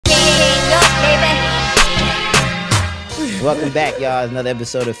Welcome back, y'all. Another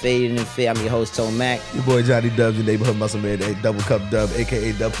episode of Faded and Fit. I'm your host, ToneMacck. Your boy Jonny Dubs, your neighborhood muscle man, a double cup dub,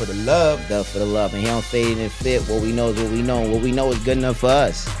 aka Dub for the Love. Dub for the love. And here on Faded and Fit, what we know is what we know. And what we know is good enough for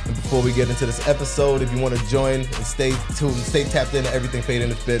us. And before we get into this episode, if you want to join and stay tuned, stay tapped into everything Faded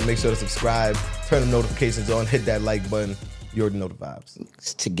and Fit, make sure to subscribe, turn the notifications on, hit that like button. You already know the vibes.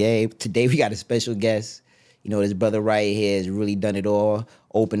 Today we got a special guest. You know, this brother right here has really done it all.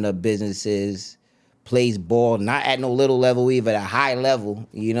 Opened up businesses. Plays ball, not at no little level either, at a high level.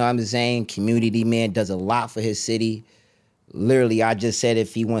 You know what I'm saying? Community man, does a lot for his city. Literally, I just said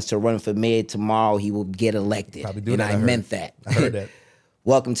if he wants to run for mayor tomorrow, he will get elected. Probably do and that. I meant that. I heard that.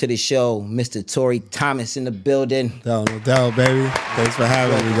 Welcome to the show, Mr. Torey Thomas in the building. No doubt, baby. Thanks for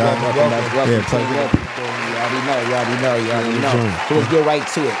having me, dog. Welcome. Yeah, pleasure. You already know. So let's get right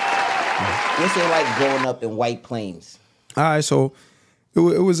to it. What's it like growing up in White Plains? All right, so it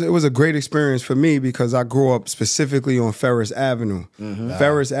was a great experience for me because I grew up specifically on Ferris Avenue.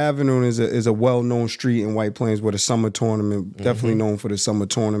 Ferris Avenue is a well-known street in White Plains with a summer tournament, definitely known for the summer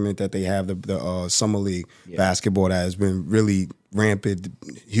tournament that they have, the Summer League basketball that has been really rampant,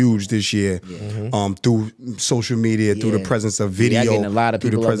 huge this year through social media, through the presence of video. Getting a lot of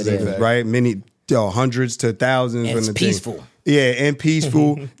people over there. Right? Many, hundreds to thousands. And it's peaceful. Yeah, and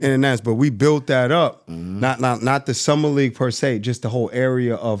peaceful and nice. But we built that up. Not the Summer League per se, just the whole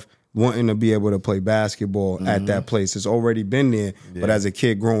area of wanting to be able to play basketball at that place. It's already been there. But as a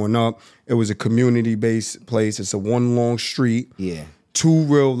kid growing up, it was a community-based place. It's a one long street. Yeah. Two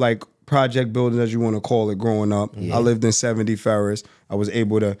real like project buildings, as you want to call it, growing up. I lived in 70 Ferris. I was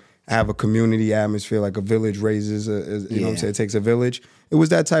able to have a community atmosphere, like a village raises, you know what I'm saying? It takes a village. It was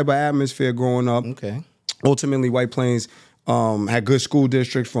that type of atmosphere growing up. Okay. Ultimately, White Plains had good school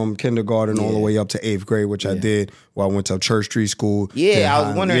districts from kindergarten all the way up to 8th grade, which I did while I went to Church Street School. Yeah, I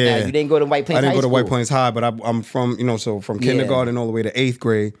was wondering that. You didn't go to White Plains High I didn't go to School. White Plains High, but I'm from, from kindergarten all the way to 8th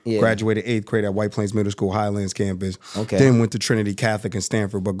grade. Graduated 8th grade at White Plains Middle School, Highlands campus. Okay. Then went to Trinity Catholic in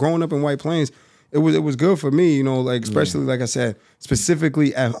Stanford. But growing up in White Plains, it was good for me, like especially like I said,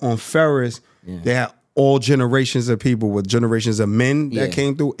 specifically on Ferris, they had all generations of people, with generations of men that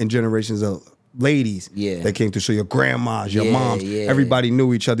came through and generations of ladies that came through. So your grandmas, your moms, everybody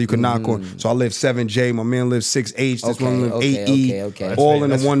knew each other. You could knock on. So I lived 7J. My man lived 6H. This one lived 8E. All in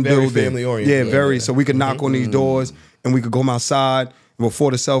the one building. Family oriented. Yeah, very. So we could knock on these doors and we could go outside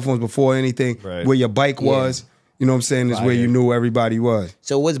before the cell phones, before anything. Where your bike was, you know what I'm saying, is where you knew everybody was.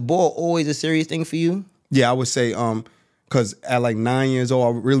 So was ball always a serious thing for you? Yeah, I would say, because at like 9 years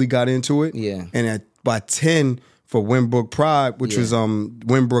old, I really got into it. Yeah. And by 10, for Winbrook Pride, which was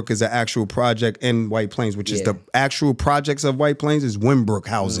Winbrook is an actual project in White Plains, which is the actual projects of White Plains is Winbrook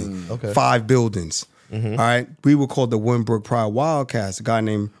housing. 5 buildings. All right. We were called the Winbrook Pride Wildcats. A guy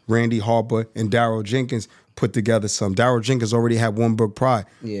named Randy Harper and Darryl Jenkins put together some. Darryl Jenkins already had Winbrook Pride.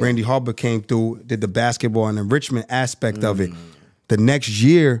 Randy Harper came through, did the basketball and enrichment aspect of it. The next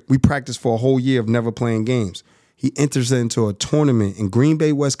year, we practiced for a whole year of never playing games. He enters into a tournament in Green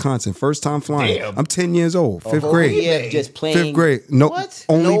Bay, Wisconsin. First time flying. Damn. I'm 10 years old. 5th grade. Yeah, just playing. 5th grade. No, what?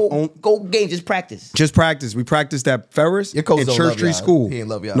 Go game, just practice. Just practice. We practiced at Ferris and Church Street School. He didn't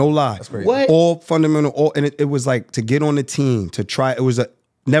love y'all. No lie. That's crazy. What? All fundamental. And it was like to get on the team, to try. It was a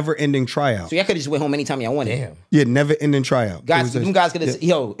never-ending tryout. So y'all could just went home anytime y'all wanted. Damn. Yeah, never-ending tryout. Guys, them guys could have,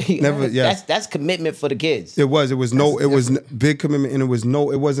 never. Yeah, that's commitment for the kids. It was big commitment, and it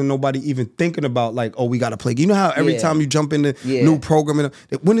wasn't nobody even thinking about like, oh, we got to play. You know how every time you jump in the new program,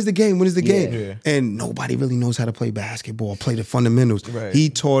 when is the game? When is the game? Yeah. And nobody really knows how to play basketball, play the fundamentals. Right.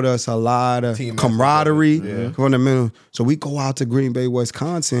 He taught us a lot of camaraderie, fundamentals. So we go out to Green Bay,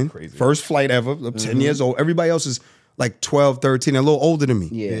 Wisconsin. Crazy. First flight ever. I'm 10 years old. Everybody else is like 12, 13, a little older than me.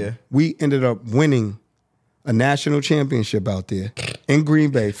 Yeah. We ended up winning a national championship out there in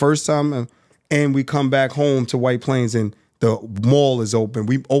Green Bay. First time, and we come back home to White Plains and the mall is open.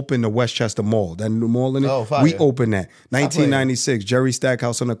 We opened the Westchester Mall. That new mall in it. Oh, we opened that. 1996, Jerry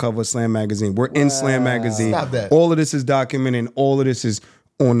Stackhouse on the cover of Slam Magazine. We're in Slam Magazine. Stop that. All of this is documented and all of this is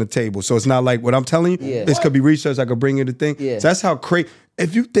on the table. So it's not like what I'm telling you. This could be research. I could bring you the thing. So that's how crazy.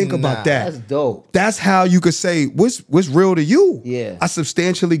 If you think about that, that's dope. That's how you could say what's real to you. Yeah. I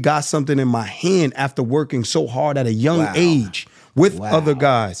substantially got something in my hand after working so hard at a young age with other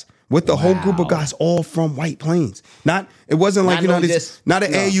guys, with the whole group of guys all from White Plains. It wasn't like, not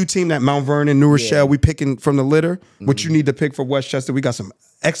an AAU team that Mount Vernon, New Rochelle, we picking from the litter, what you need to pick for Westchester. We got some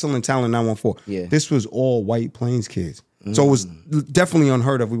excellent talent in 914. Yeah. This was all White Plains kids. So it was definitely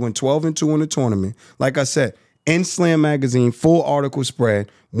unheard of. We went 12-2 in the tournament. Like I said, in Slam Magazine, full article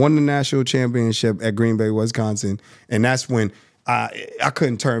spread, won the national championship at Green Bay, Wisconsin. And that's when I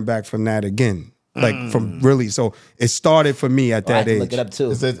couldn't turn back from that again. Like from really, so it started for me at that age. Look it up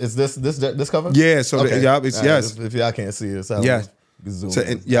too. Is this cover? Yeah, so okay. It's yes. If y'all can't see it, so yes. So,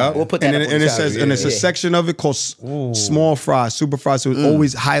 we'll put that. And it says, and it's a section of it called Small Fry, Super Fry. So it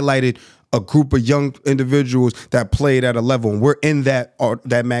always highlighted a group of young individuals that played at a level, and we're in that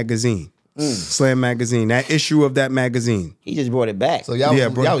magazine. Slam magazine, that issue of that magazine. He just brought it back. So y'all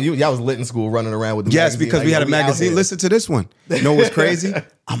was lit in school running around with the yes, magazine. because we had a magazine. Listen to this one. You know what's crazy?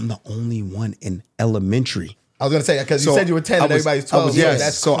 I'm the only one in elementary. I was gonna say, because you said you were 10 and everybody's 12. Yes,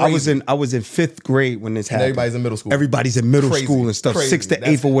 that's so crazy. I was in 5th grade when this happened. And everybody's in middle school. Everybody's in middle school and stuff, 6th to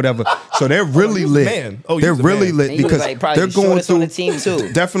 8th or whatever. So they're really lit. Man. They're really lit because they're going through the team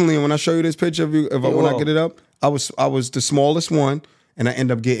too. Definitely. When I show you this picture of you, when I get it up, I was the smallest one, and I end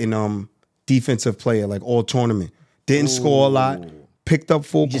up getting defensive player, like all tournament. Didn't score a lot. Picked up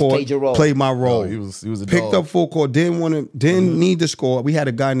full court. Played my role. He was a picked dog. up full court. Didn't need to score. We had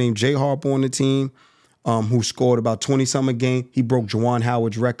a guy named Jay Harper on the team. Who scored about 20-some a game. He broke Juwan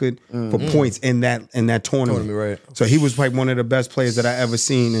Howard's record for points in that tournament. Right. So he was like one of the best players that I ever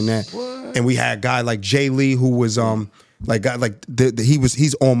seen in that. What? And we had a guy like Jay Lee, who was he's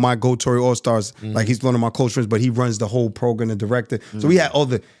on my Go Torey All Stars. Like he's one of my close friends, but he runs the whole program, the director. So we had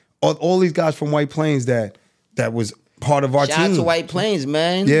all these guys from White Plains that was part of our team. Shout out to White Plains,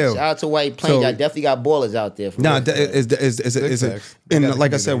 man. Yeah. Shout out to White Plains. I definitely got ballers out there. And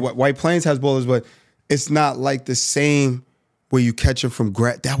like I said, White Plains has ballers, but it's not like the same where you catch them from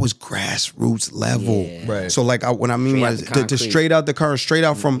that was grassroots level. Yeah. Right. So like when I mean the straight out the current, straight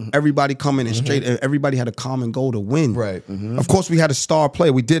out from everybody coming and straight, everybody had a common goal to win. Right. Of course, we had a star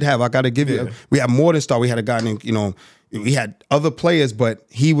player. We did have. I got to give you. We had more than star. We had a guy named we had other players, but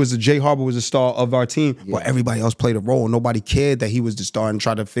Jay Harper was the star of our team. Where everybody else played a role. Nobody cared that he was the star and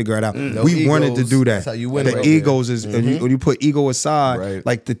tried to figure it out. We wanted to do that. That's how you win. The egos is when you put ego aside,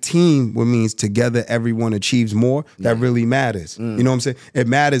 like the team, what means together everyone achieves more. That really matters. You know what I'm saying? It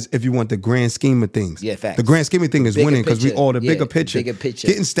matters if you want the grand scheme of things. Yeah, facts. The grand scheme of things is winning because we all the bigger picture. Bigger picture.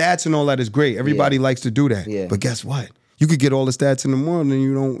 Getting stats and all that is great. Everybody likes to do that. Yeah. But guess what? You could get all the stats in the morning and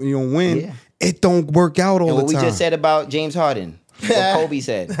you don't win. Yeah. It don't work out all the time. What we just said about James Harden. What Kobe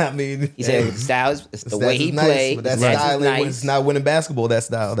said. I mean, he said styles, it's the way he played. But that style it's not winning basketball. That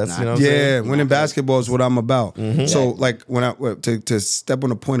style. That's what I'm saying. Winning basketball is what I'm about. So like when to step on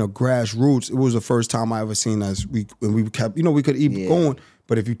the point of grassroots, it was the first time I ever seen us. We kept we could keep going,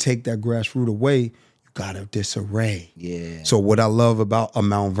 but if you take that grassroots away, you got a disarray. Yeah. So what I love about a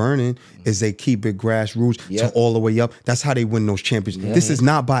Mount Vernon is they keep it grassroots to all the way up. That's how they win those championships. This is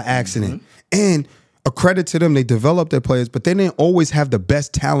not by accident. And a credit to them, they developed their players, but they didn't always have the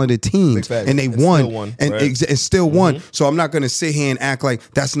best talented teams, and they won, and still won. So I'm not going to sit here and act like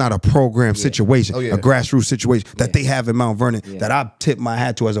that's not a program situation, a grassroots situation that they have in Mount Vernon that I tip my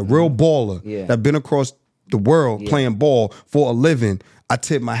hat to as a real baller that been across the world playing ball for a living. I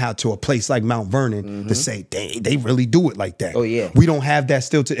tip my hat to a place like Mount Vernon to say they really do it like that. Oh yeah, we don't have that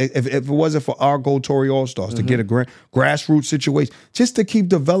still. If it wasn't for our Go Torey All Stars to get a grassroots situation, just to keep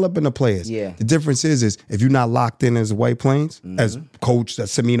developing the players. Yeah, the difference is if you're not locked in as White Plains, as coach that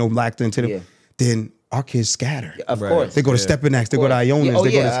Semino locked into them, then our kids scatter. Of course, they go to Stepping Axe, they go to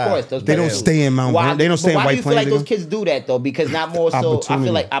Ionas. They don't stay in Mount Vernon. They don't stay in White Plains. Why do you feel like those kids do that though? Because not more so. I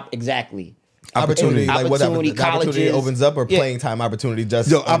feel like exactly. Opportunity, like what opportunity opens up, or playing time opportunity.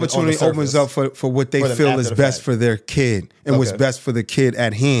 Just opportunity opens up for what they feel is best for their kid and what's best for the kid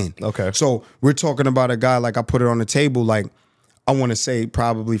at hand. Okay, so we're talking about a guy like I put it on the table. Like I want to say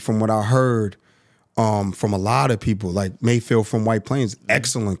probably from what I heard from a lot of people, like Mayfield from White Plains,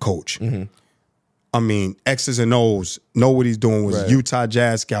 excellent coach. I mean, X's and O's, know what he's doing. Was Utah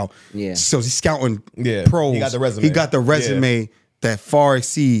Jazz scout. Yeah, so he's scouting pros. He got the resume. He got the resume. That far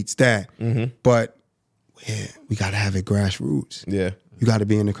exceeds that. But we got to have it grassroots. Yeah. You got to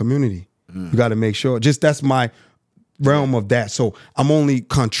be in the community. You got to make sure. Just that's my realm of that. So I'm only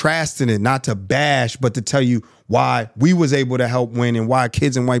contrasting it, not to bash, but to tell you why we was able to help win and why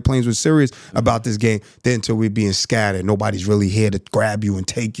kids in White Plains were serious about this game. Then until we're being scattered. Nobody's really here to grab you and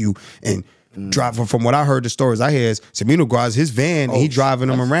take you and drive. From what I heard, the stories I hear is Semino grabs his van and he driving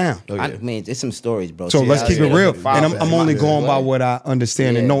them around. I mean, it's some stories, bro. So let's keep it real. And I'm only going by what I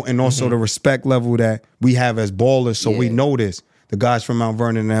understand and know, and also the respect level that we have as ballers. So we know this. The guys from Mount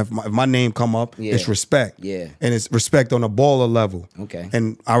Vernon, if my name come up, it's respect. Yeah. And it's respect on a baller level. Okay.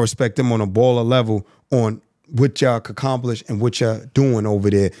 And I respect them on a baller level on what y'all accomplish and what y'all doing over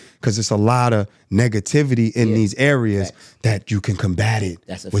there, because it's a lot of negativity in these areas that you can combat it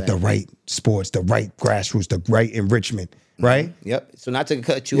with the right sports, the right grassroots, the right enrichment, right? Yep. So not to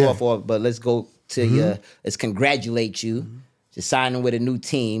cut you off, but let's go to let's congratulate you just signing with a new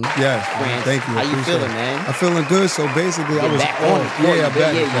team. Yeah, thank you. How you feeling, man? I'm feeling good. So basically, I was back on.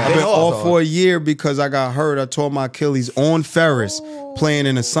 I've been off for a year because I got hurt. I tore my Achilles on Ferris playing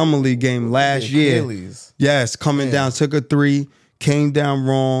in a summer league game last year. Yes, coming down, took a 3. Came down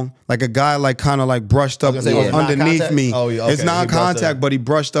wrong, like a guy kind of brushed up underneath me. Oh, yeah, okay. It's non-contact, but he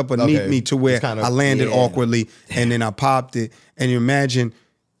brushed up underneath me to where I landed awkwardly, and then I popped it. And you imagine,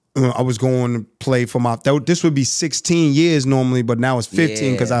 I was going to play for this would be 16 years normally, but now it's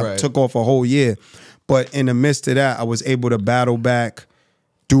 15 because I took off a whole year. But in the midst of that, I was able to battle back,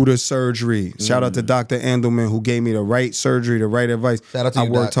 do the surgery. Shout out to Dr. Andelman who gave me the right surgery, the right advice. Shout out to you, I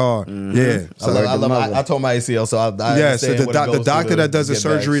worked hard. Yeah. I told my ACL, so I so the doctor that does the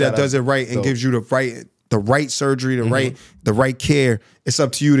surgery that does it right and gives you the right surgery, the right care. It's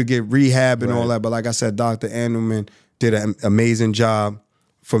up to you to get rehab and all that. But like I said, Dr. Andelman did an amazing job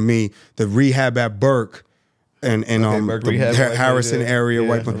for me. The rehab at Burke and the Harrison area,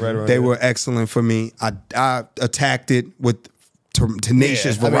 they were excellent for me. I attacked it with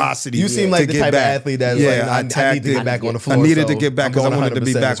tenacious veracity. You seem like the type of athlete that's I need to get back on the floor. I needed to get back because I wanted to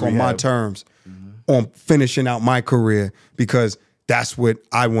be back on my terms, on finishing out my career, because that's what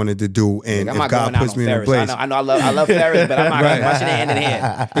I wanted to do. And if God puts me in a place, I know I love Ferris, but I'm not going to end in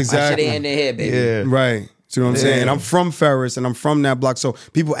here. Exactly. I should have ended here, baby. Yeah. Right. See what I'm saying? And I'm from Ferris and I'm from that block. So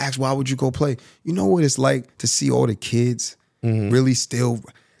people ask, why would you go play? You know what it's like to see all the kids really still.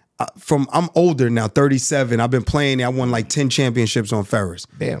 I'm older now, 37. I've been playing. I won like 10 championships on Ferris.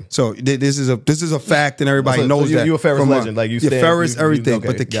 Damn. So this is a fact, and everybody knows that. You're a Ferris legend, like you said. Ferris, everything.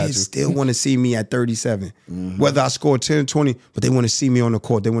 But the kids still want to see me at 37. Whether I score 10, 20, but they want to see me on the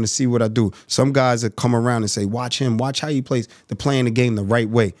court. They want to see what I do. Some guys that come around and say, "Watch him. Watch how he plays. They're playing the game the right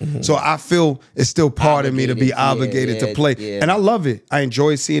way." So I feel it's still part of me to be obligated to play, and I love it. I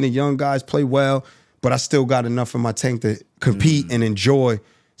enjoy seeing the young guys play well, but I still got enough in my tank to compete and enjoy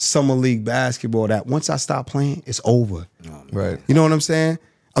summer league basketball that once I stop playing, it's over. Right. You know what I'm saying?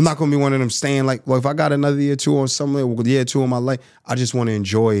 I'm not gonna be one of them staying like, well, if I got another year or two on summer, year or two in my life, I just want to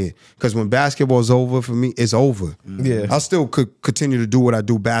enjoy it. Because when basketball's over for me, it's over. Yeah. I still could continue to do what I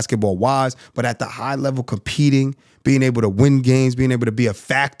do basketball wise, but at the high level, competing, being able to win games, being able to be a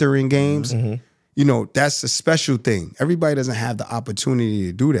factor in games, you know, that's a special thing. Everybody doesn't have the opportunity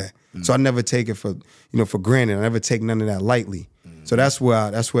to do that. So I never take it for granted. I never take none of that lightly. So that's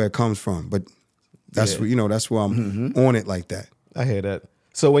where it comes from. But that's that's where I'm on it like that. I hear that.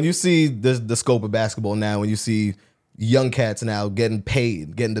 So when you see the scope of basketball now, when you see young cats now getting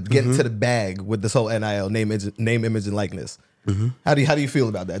paid, getting to the bag with this whole NIL name, image, and likeness. How do you feel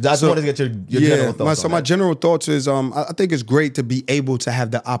about that? I just wanted to get your general thoughts. My general thoughts is I think it's great to be able to have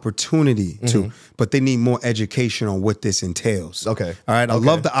the opportunity to, but they need more education on what this entails. Okay. All right. I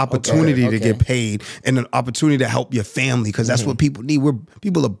love the opportunity to get paid and an opportunity to help your family, because that's what people need.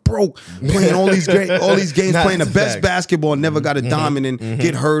 People are broke playing all these games, playing the best basketball, never got a diamond and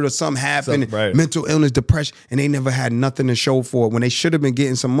get hurt or something happen, mental illness, depression, and they never had nothing to show for it when they should have been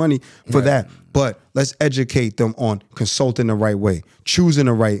getting some money for that. But let's educate them on consulting the right way, choosing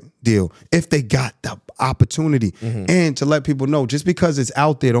the right deal, if they got the opportunity. And to let people know, just because it's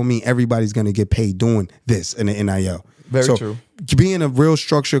out there don't mean everybody's going to get paid doing this in the NIL. Very true. Being a real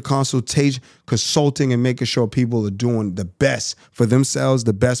structured consultation, consulting and making sure people are doing the best for themselves,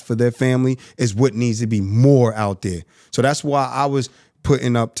 the best for their family is what needs to be more out there. So that's why I was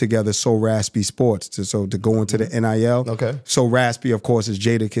putting up together So Raspy Sports to go into the NIL. Okay. So Raspy, of course, is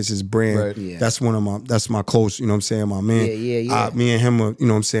Jadakiss's brand. Right. Yeah. That's my close, you know what I'm saying, my man. Yeah. Me and him are, you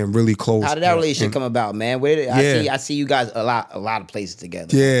know what I'm saying, really close. How did that relationship come about, man? I see you guys a lot of places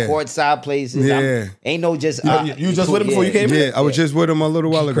together. Yeah. Courtside places. Yeah. Ain't no just you just with him before you came in? Yeah, I was just with him a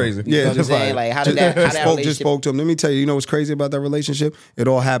little while ago. Crazy. Yeah. You know what I'm saying? Like how did that just spoke to him. Let me tell you, you know what's crazy about that relationship? It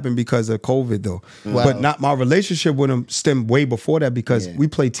all happened because of COVID though. Wow. But not my relationship with him stemmed way before that, because we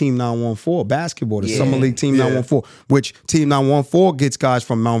played Team 914 basketball, the Summer League Team 914, which Team 914 gets guys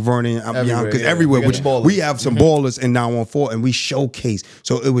from Mount Vernon, everywhere. Which we have some ballers in 914, and we showcase.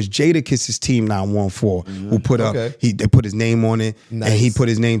 So it was Jadakiss's Team 914 who put up. They put his name on it, and he put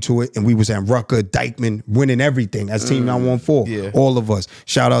his name to it, and we was at Rucker, Dykeman, winning everything as Team 914. All of us.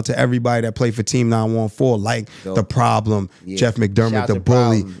 Shout out to everybody that played for Team 914, like The Problem, Jeff McDermott, The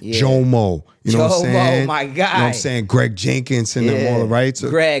Bully, Jomo. You know what I'm saying? Oh my God. You know what I'm saying? Greg Jenkins and them all, right? So,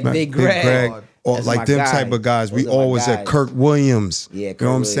 Big Greg. Like them type of guys. We always had Kirk Williams. Yeah, Kirk, you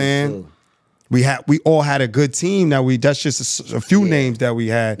know what I'm saying? Too. We all had a good team. That's just a few names that we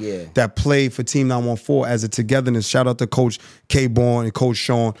had that played for Team 914 as a togetherness. Shout out to Coach K. Bourne and Coach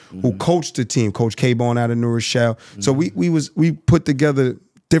Sean, who coached the team. Coach K. Bourne out of New Rochelle. So we put together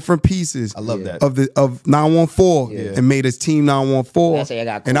different pieces. I love that. Of 914 and made us team 914.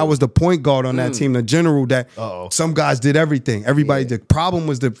 And I was the point guard on that team, the general that some guys did everything. Everybody, the problem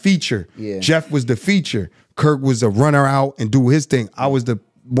was the feature. Jeff was the feature. Kirk was the runner out and do his thing. I was the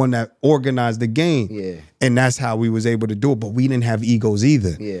one that organized the game. And that's how we was able to do it. But we didn't have egos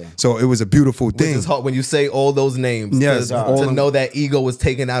either. So it was a beautiful thing. Which is hard when you say all those names. Yes, to know that ego was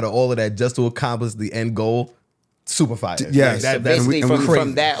taken out of all of that just to accomplish the end goal. Super fire. Yes. So basically,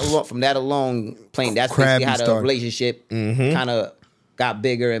 from that alone, playing, that's basically how the relationship kind of got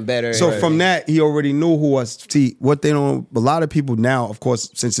bigger and better. So from that, he already knew who was. See, what they don't, a lot of people now, of course,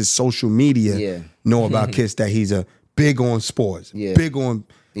 since it's social media, know about Kiss that he's a big on sports, big on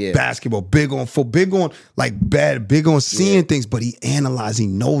basketball, big on football, big on seeing things, but he analyzes, he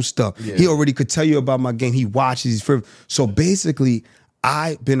knows stuff. He already could tell you about my game. He watches, so basically,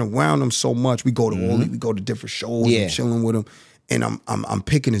 I've been around him so much. We go to we go to different shows and chilling with him, and I'm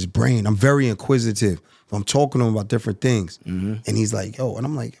picking his brain. I'm very inquisitive. I'm talking to him about different things, and he's like, "Yo," and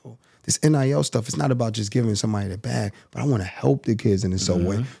I'm like, "Yo, this NIL stuff. It's not about just giving somebody the bag, but I want to help the kids in some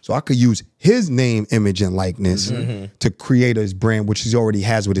way. So I could use his name, image, and likeness to create his brand, which he already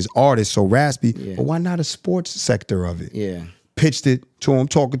has with his artist. So Raspy, but why not a sports sector of it? Pitched it to him,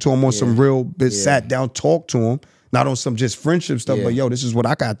 talking to him on some real bit, sat down, talked to him. Not on some just friendship stuff, but yo, this is what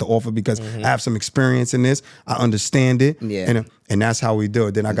I got to offer because I have some experience in this. I understand it. And that's how we do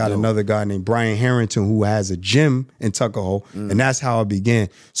it. Then I got another guy named Brian Harrington who has a gym in Tuckahoe. And that's how it began.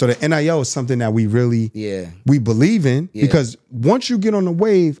 So the NIL is something that we really we believe in because once you get on the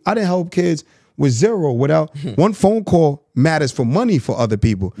wave, I didn't help kids with zero without one phone call matters for money for other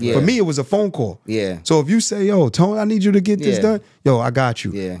people. For me, it was a phone call. So if you say, yo, Tone, I need you to get this done. Yo, I got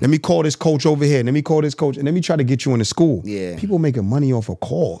you. Let me call this coach over here. Let me call this coach. And let me try to get you into school. People making money off of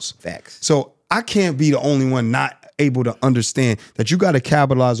calls. Facts. So I can't be the only one not able to understand that you got to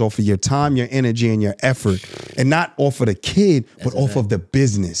capitalize off of your time, your energy, and your effort. And not off of the kid, but off of the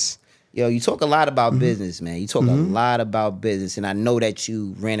business. Yo, you talk a lot about business, man. You talk a lot about business, and I know that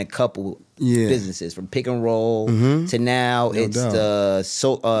you ran a couple businesses from Pick and Roll to now it's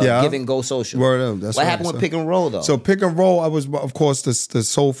the Give and Go Social. Word up. That's what happened with Pick and Roll though? So Pick and Roll, I was of course the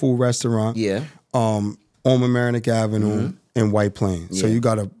soul food restaurant. On Mamaroneck Avenue in White Plains. So you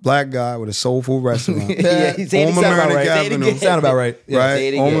got a black guy with a soul food restaurant. On Mamaroneck Avenue. Sound about right.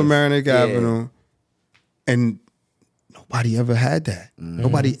 Right? On Mamaroneck Avenue. And nobody ever had that.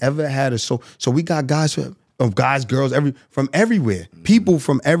 Nobody ever had a soul. So we got guys girls, from everywhere. People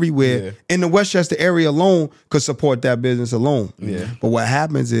from everywhere in the Westchester area alone could support that business alone. But what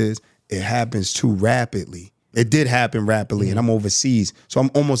happens is it happens too rapidly. It did happen rapidly, and I'm overseas. So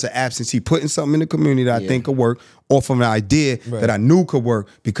I'm almost an absentee, putting something in the community that I think could work off of an idea that I knew could work.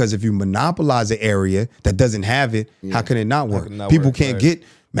 Because if you monopolize an area that doesn't have it, how can it not work? People can't get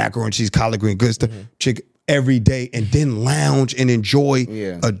macaroni and cheese, collard green, good stuff, chicken every day, and then lounge and enjoy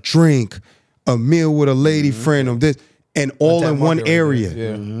a drink, a meal with a lady friend of this, and all in one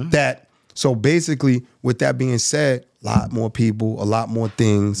area. That so basically, with that being said, a lot more people, a lot more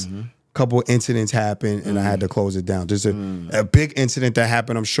things. Couple incidents happened, and I had to close it down. There's a big incident that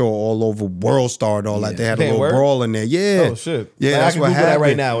happened, I'm sure, all over World Star and all that. They had a little brawl in there. Oh shit! Yeah, that's what happened. That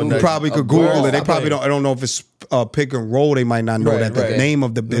right now. You probably could Google it. They probably don't. I don't know if it's Pick and Roll. They might not know that the name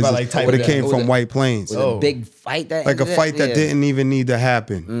of the business, but it came from White Plains. A big fight that like a fight that didn't even need to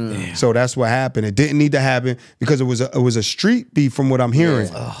happen. So that's what happened. It didn't need to happen because it was a street beef, from what I'm hearing.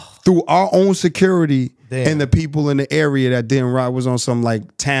 Through our own security and the people in the area that didn't ride was on some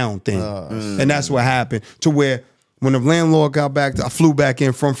like town thing. And that's what happened. To where when the landlord got back, I flew back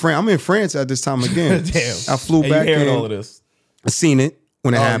in from France. I'm in France at this time again. I flew back in. All of this. I seen it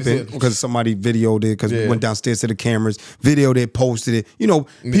when it happened because somebody videoed it because we went downstairs to the cameras, videoed it, posted it. You know,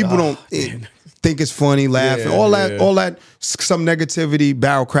 people don't think it's funny, laughing, all that, some negativity,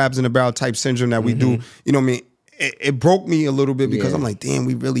 barrel crabs in the barrel type syndrome that we do. You know what I mean? It broke me a little bit because I'm like, damn,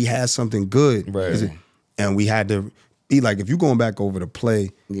 we really had something good. And we had to be like, if you're going back over to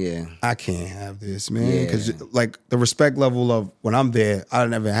play, I can't have this, man. Because like the respect level of when I'm there, I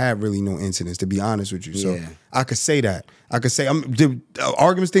never had really no incidents, to be honest with you. So I could say that. I could say, the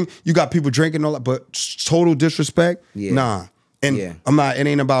arguments thing, you got people drinking all that, but total disrespect, nah. And I'm not, it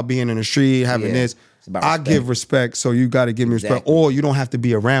ain't about being in the street, having this. I give respect, so you got to give me respect. Or you don't have to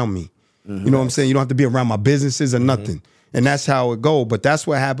be around me. You know what I'm saying? You don't have to be around my businesses or nothing. And that's how it go. But that's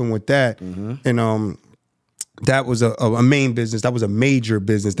what happened with that. And that was a main business. That was a major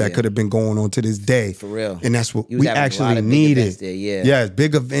business that could have been going on to this day. For real. And that's what we actually needed. Yeah,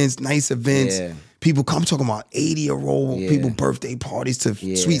 big events, nice events. people come talking about 80-year-old people birthday parties to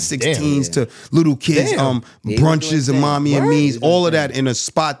sweet 16s to little kids brunches and mommy and me's, all of that in a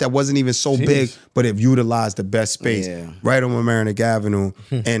spot that wasn't even so big, but it utilized the best space right on Mamaroneck Avenue.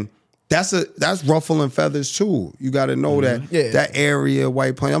 And that's ruffling feathers too. You got to know that that area,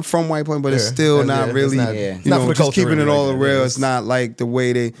 White Plains. I'm from White Plains, but it's still not really. You know, just keeping it all real. It's not like the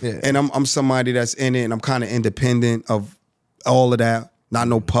way they. And I'm somebody that's in it, and I'm kind of independent of all of that. Not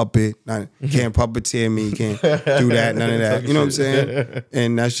no puppet. Can't puppeteer me. Can't do that. None of that. You know what I'm saying?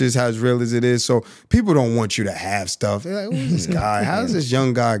 And that's just how as real as it is. So people don't want you to have stuff. They're like, who's this guy? How does this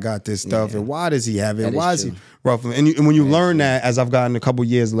young guy got this stuff? And why does he have it? Why is he ruffling? And when you learn that, as I've gotten a couple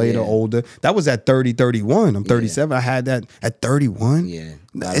years later, older, that was at 30, 31. I'm 37. I had that at 31. Yeah.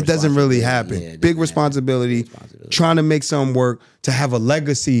 It doesn't really happen. Big responsibility. Trying to make something work, to have a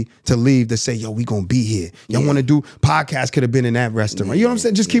legacy to leave, to say, yo, we gonna be here. Y'all want to do podcast, could have been in that restaurant. You know what I'm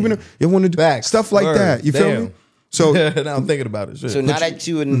saying? Just keeping it. You want to do stuff like that. You feel me? So now I'm thinking about it. Shit. So now that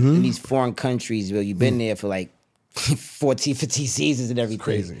you in these foreign countries, where you've been there for like 14, 15 seasons and everything.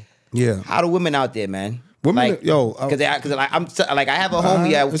 Crazy. Yeah. How the women out there, man? Women, like, because I have a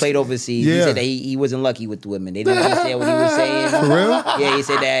homie that played overseas. He said that he wasn't lucky with the women. They didn't understand what he was saying. For real? Yeah, he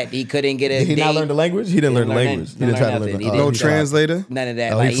said that he couldn't get a Did he not learn the language? He didn't learn the language. He didn't try to learn the no translator? None of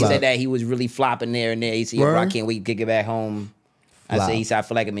that. Like, he said that he was really flopping there and there. He said, yo, bro, I can't wait to get back home. He said, I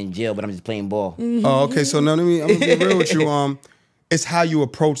feel like I'm in jail, but I'm just playing ball. Oh, okay. So now I'm gonna be real with you. It's how you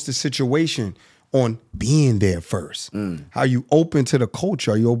approach the situation on being there first. How you open to the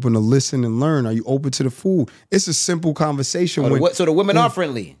culture? Are you open to listen and learn? Are you open to the food? It's a simple conversation. So the women are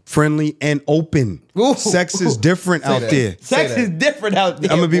friendly? Friendly and open. Ooh. Sex is different out there. Sex is different out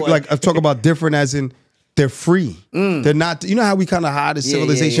there. I'm gonna be like, I talk about different as in they're free. They're not, you know how we kind of hide the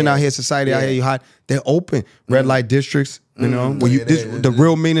civilization out here, society out here, you hide. They're open. Red light districts, you know, when you the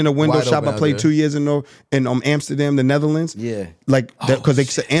real meaning of window shop. I played 2 years in Amsterdam, the Netherlands. Yeah, like because they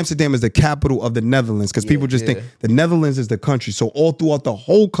say Amsterdam is the capital of the Netherlands. Because people just think the Netherlands is the country. So all throughout the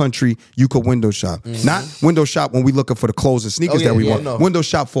whole country, you could window shop. Not window shop when we looking for the clothes and sneakers that we want. No. Window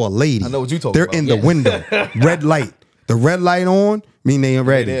shop for a lady. I know what you talking about. They're in the window. Red light. The red light on mean they ain't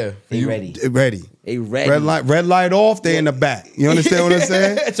ready. They ready. Ready. They ready. Red light off. They in the back. You understand what I'm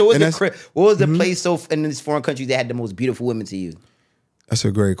saying? So what was the place in these foreign countries that had the most beautiful women to you? That's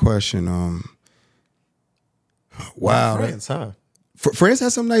a great question. Wow. France, huh? France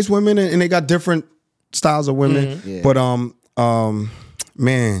has some nice women, and they got different styles of women. But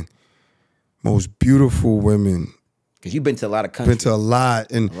man, most beautiful women. Because you've been to a lot of countries. Been to a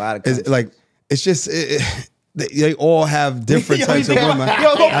lot, and it's like it's just. They all have different types of women.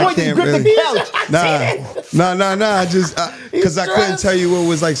 Yo, go point this grip the couch. Nah. Just because I couldn't tell you what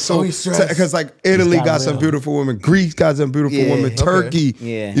was like so. Because like Italy got some beautiful women, Greece got some beautiful women, Turkey.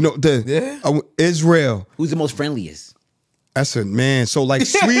 Yeah. You know Israel. Who's the most friendliest? That's it, man. So like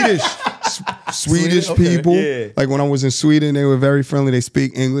Swedish people. Like when I was in Sweden, they were very friendly. They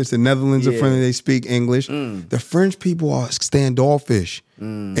speak English. The Netherlands are friendly. They speak English. The French people are standoffish.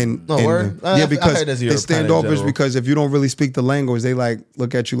 Because they standoffish because if you don't really speak the language, they like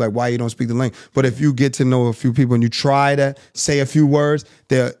look at you like why you don't speak the language. But if you get to know a few people and you try to say a few words,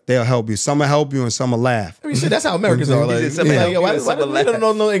 they'll help you. Some will help you and some will laugh. I mean, shit, that's how Americans are. Like, why don't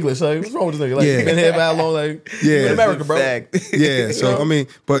know no English? Like, what's wrong with this nigga? Like, you've been here how long? Like, you in America, bro. Yeah. So I mean,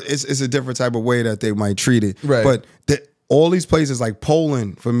 but it's a different type of way that they might treat it. Right. But all these places like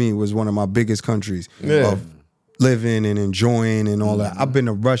Poland for me was one of my biggest countries of living and enjoying and all that. I've been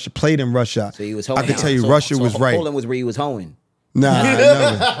to Russia, played in Russia. So he was hoeing. I can tell you Russia was right. Poland was where he was hoeing. Nah,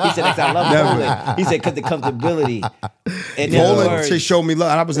 never. He said, I love Poland. He said, because the comfortability. And Poland, she showed me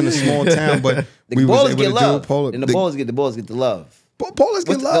love. I was in a small town, but we was able to do Poland. And the ballers get the love. Ballers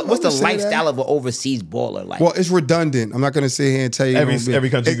get love. What's the lifestyle of an overseas baller like? Well, it's redundant. I'm not going to sit here and tell you. Every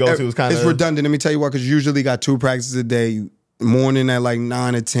country you go to is kind of... It's redundant. Let me tell you why, because you usually got 2 practices a day. Morning at like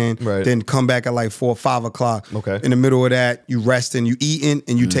 9 or 10, then come back at like 4 or 5 o'clock. Okay. In the middle of that, you resting, you eating,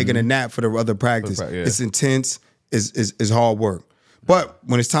 and you taking a nap for the other practice. It's intense. It's hard work. But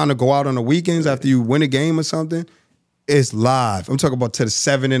when it's time to go out on the weekends after you win a game or something, it's live. I'm talking about to the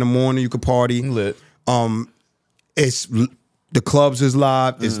 7 in the morning. You could party. Lit. It's the clubs is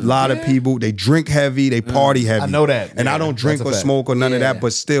live. It's a lot of people. They drink heavy. They party heavy. I know that. And I don't drink or smoke or none of that.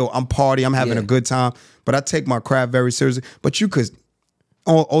 But still, I'm partying. I'm having a good time. But I take my craft very seriously. But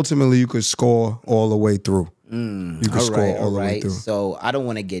ultimately, you could score all the way through. You could score all the way through. So I don't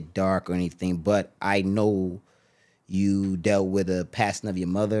want to get dark or anything, but I know you dealt with a passing of your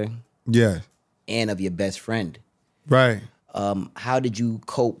mother. Yeah. And of your best friend. Right. How did you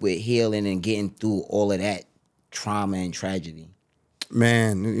cope with healing and getting through all of that trauma and tragedy?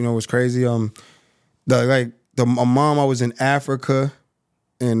 Man, you know what's crazy? My mom, I was in Africa,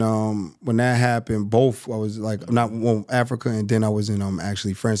 and when that happened, both I was like Africa, and then I was in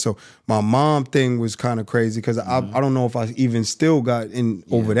actually France. So my mom thing was kind of crazy because I don't know if I even still got in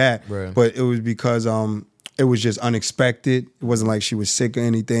over that, but it was because it was just unexpected. It wasn't like she was sick or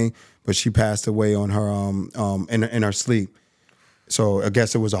anything, but she passed away on her in her sleep. So I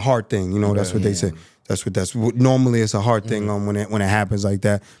guess it was a heart thing. You know, that's what they say. That's what normally it's a hard thing when it happens like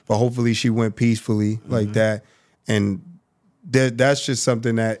that. But hopefully she went peacefully like that, and that's just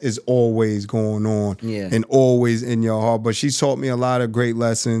something that is always going on and always in your heart. But she taught me a lot of great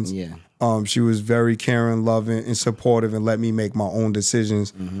lessons. Yeah. She was very caring, loving, and supportive, and let me make my own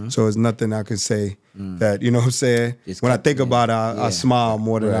decisions. So it's nothing I could say that, you know what I'm saying? When I think about it, I smile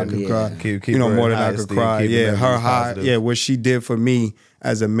more than I could cry. Keep more than I could cry. Yeah, her high, what she did for me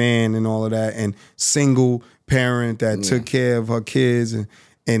as a man and all of that, and single parent that took care of her kids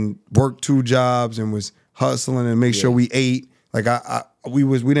and worked 2 jobs and was hustling and make sure we ate. Like we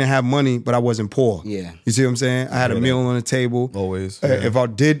didn't have money, but I wasn't poor. Yeah, you see what I'm saying? I had a meal on the table always. If I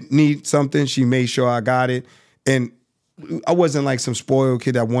did need something, she made sure I got it, and I wasn't like some spoiled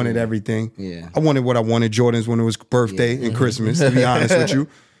kid that wanted everything. Yeah, I wanted what I wanted. Jordans when it was birthday and Christmas. To be honest with you,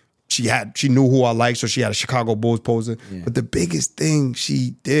 she knew who I liked, so she had a Chicago Bulls poster. But the biggest thing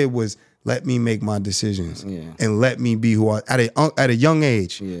she did was let me make my decisions and let me be who I at a young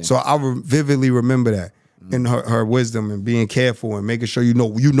age. So I vividly remember that. And her wisdom and being careful and making sure you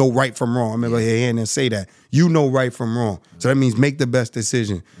know right from wrong. I remember her hand and say that. You know right from wrong. So that means make the best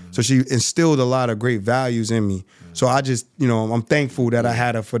decision. So she instilled a lot of great values in me. So I just, I'm thankful that I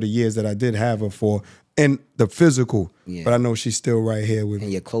had her for the years that I did have her for. And the physical. But I know she's still right here with me.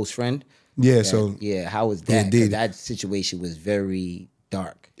 And your close friend? Yeah, how was that? Because that situation was very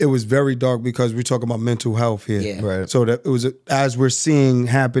dark. It was very dark because we're talking about mental health here. Yeah. Right. So that it was, as we're seeing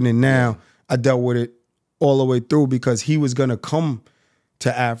happening now, I dealt with it all the way through because he was gonna come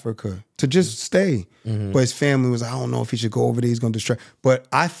to Africa to just stay. But his family was, I don't know if he should go over there, he's gonna distract. But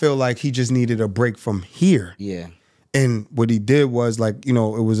I feel like he just needed a break from here. Yeah. And what he did was it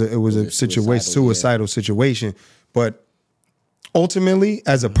was a situation, suicidal situation. But ultimately,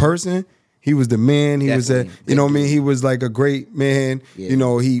 as a person, he was the man. He was he was like a great man.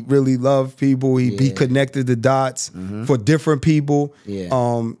 Yeah. He really loved people. He connected the dots for different people.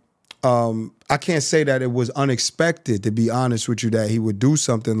 Yeah. I can't say that it was unexpected, to be honest with you, that he would do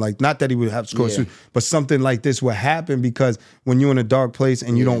something like, not that he would have scored, but something like this would happen because when you're in a dark place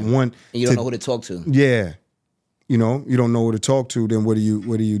and you don't want, and you don't know who to talk to. Yeah, you don't know who to talk to. Then what do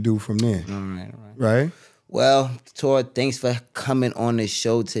you do from there? All right. Well, Tor, thanks for coming on the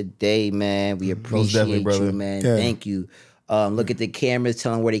show today, man. We appreciate you, man. Yeah. Thank you. Look at the cameras,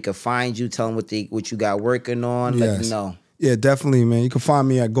 tell them where they can find you, tell them what you got working on. Let them know. Yeah, definitely, man. You can find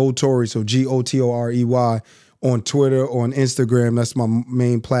me at GoTorey, so GOTOREY, on Twitter, on Instagram. That's my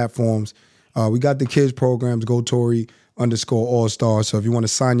main platforms. We got the kids programs, GoTorey_All-Star. So if you want to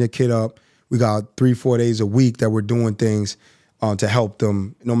sign your kid up, we got 3-4 days a week that we're doing things to help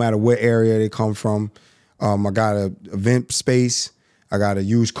them, no matter what area they come from. I got an event space. I got a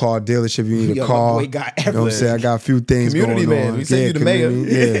used car dealership if you need a car. My boy got everything. You know what I'm saying? I got a few things community going man. on. We send you the mayor.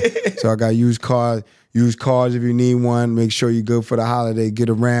 Yeah. So I got used cars if you need one. Make sure you're good for the holiday. Get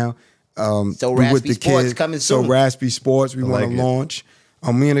around. So Raspy Sports coming soon. So Raspy Sports, we want to launch.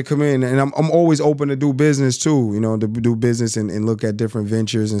 Me and to come in, and I'm always open to do business too. To do business and look at different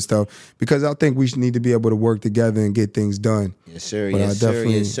ventures and stuff because I think we need to be able to work together and get things done. Yes, sir. But I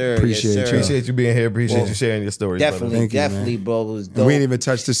definitely appreciate you being here. Appreciate you sharing your stories. Definitely, bro. It was dope. We didn't even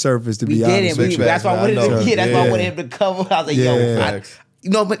touch the surface to be honest. That's why I wanted him to cover. I was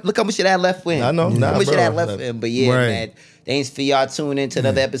like, look how much shit I left for him. I know. How much shit I left for him. But man, thanks for y'all tuning in to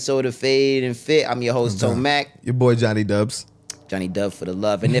another episode of Fade and Fit. I'm your host, ToneMacck. Your boy, Jonny Dubs. Jonny Dubs for the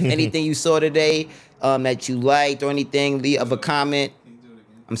love. And if anything you saw today that you liked or anything, leave a comment.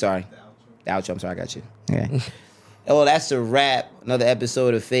 I'm sorry. The outro. I'm sorry, I got you. Okay. Well, that's a wrap. Another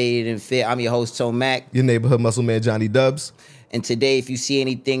episode of Fade and Fit. I'm your host, ToneMacck. Your neighborhood muscle man, Jonny Dubs. And today, if you see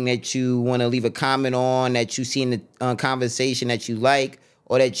anything that you want to leave a comment on, that you see in the conversation that you like,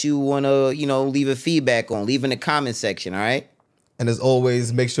 or that you want to, leave a feedback on, leave in the comment section, all right? And as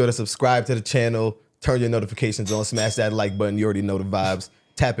always, make sure to subscribe to the channel, turn your notifications on, smash that like button. You already know the vibes.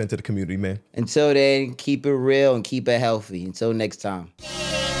 Tap into the community, man. Until then, keep it real and keep it healthy. Until next time.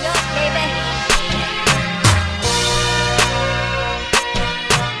 Baby.